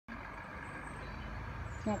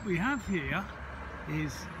What we have here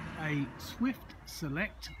is a Swift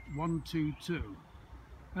Select 122.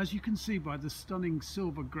 As you can see by the stunning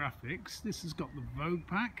silver graphics, this has got the Vogue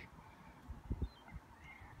pack,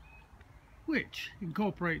 which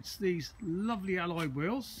incorporates these lovely alloy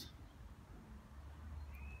wheels,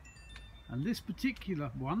 and this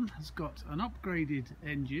particular one has got an upgraded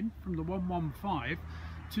engine from the 115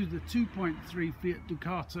 to the 2.3 Fiat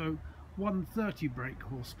Ducato 130 brake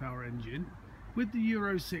horsepower engine with the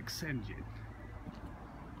Euro 6 engine.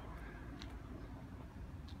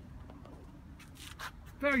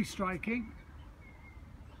 Very striking,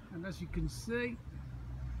 and as you can see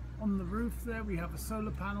on the roof there we have a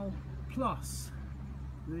solar panel plus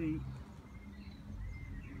the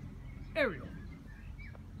aerial.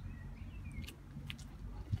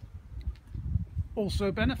 Also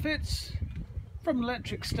benefits from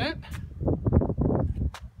electric step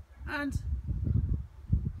and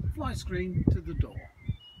fly screen to the door.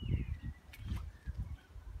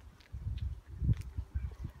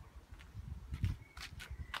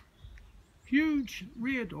 Huge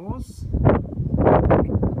rear doors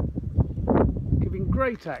giving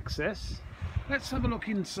great access. Let's have a look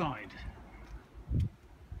inside.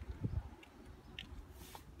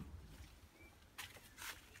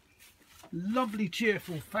 Lovely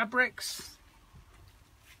cheerful fabrics.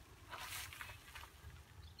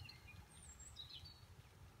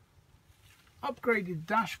 Upgraded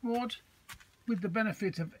dashboard with the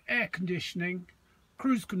benefit of air conditioning,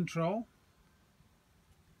 cruise control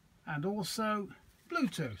and also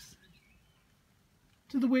Bluetooth.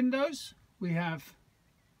 To the windows we have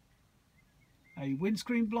a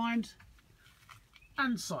windscreen blind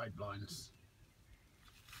and side blinds.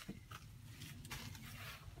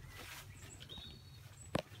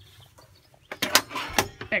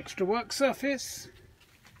 Extra work surface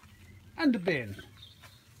and a bin.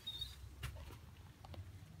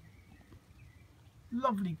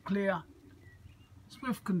 Lovely clear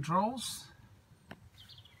Swift controls.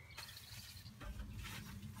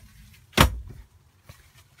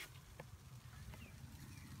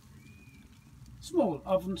 Small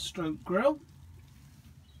oven stroke grill.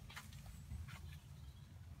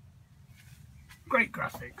 Great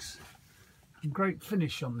graphics and great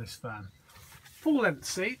finish on this van. Full length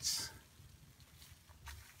seats.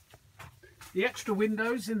 The extra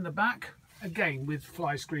windows in the back, again with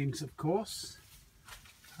fly screens of course.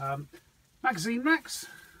 Magazine racks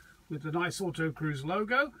with the nice Autocruise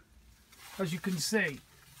logo. As you can see,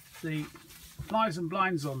 the flies and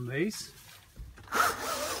blinds on these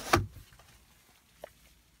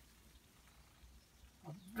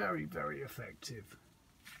are very, very effective.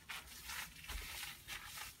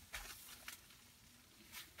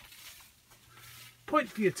 Point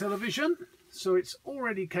for your television, so it's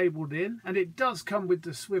already cabled in, and it does come with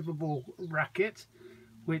the swivelable racket,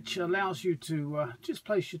 which allows you to just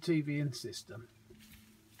place your TV in system.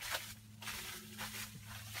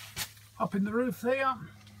 Up in the roof here,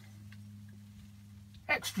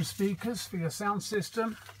 extra speakers for your sound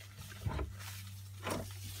system.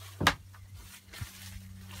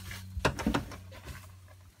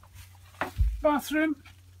 Bathroom,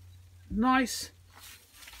 nice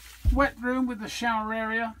wet room with a shower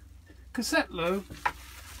area, cassette loo,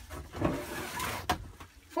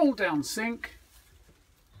 fold down sink,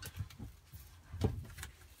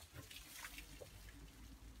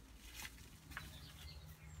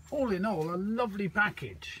 all in all a lovely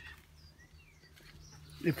package.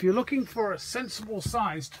 If you're looking for a sensible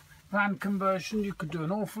sized van conversion, you could do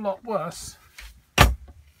an awful lot worse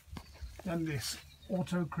than this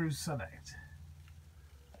Autocruise Select.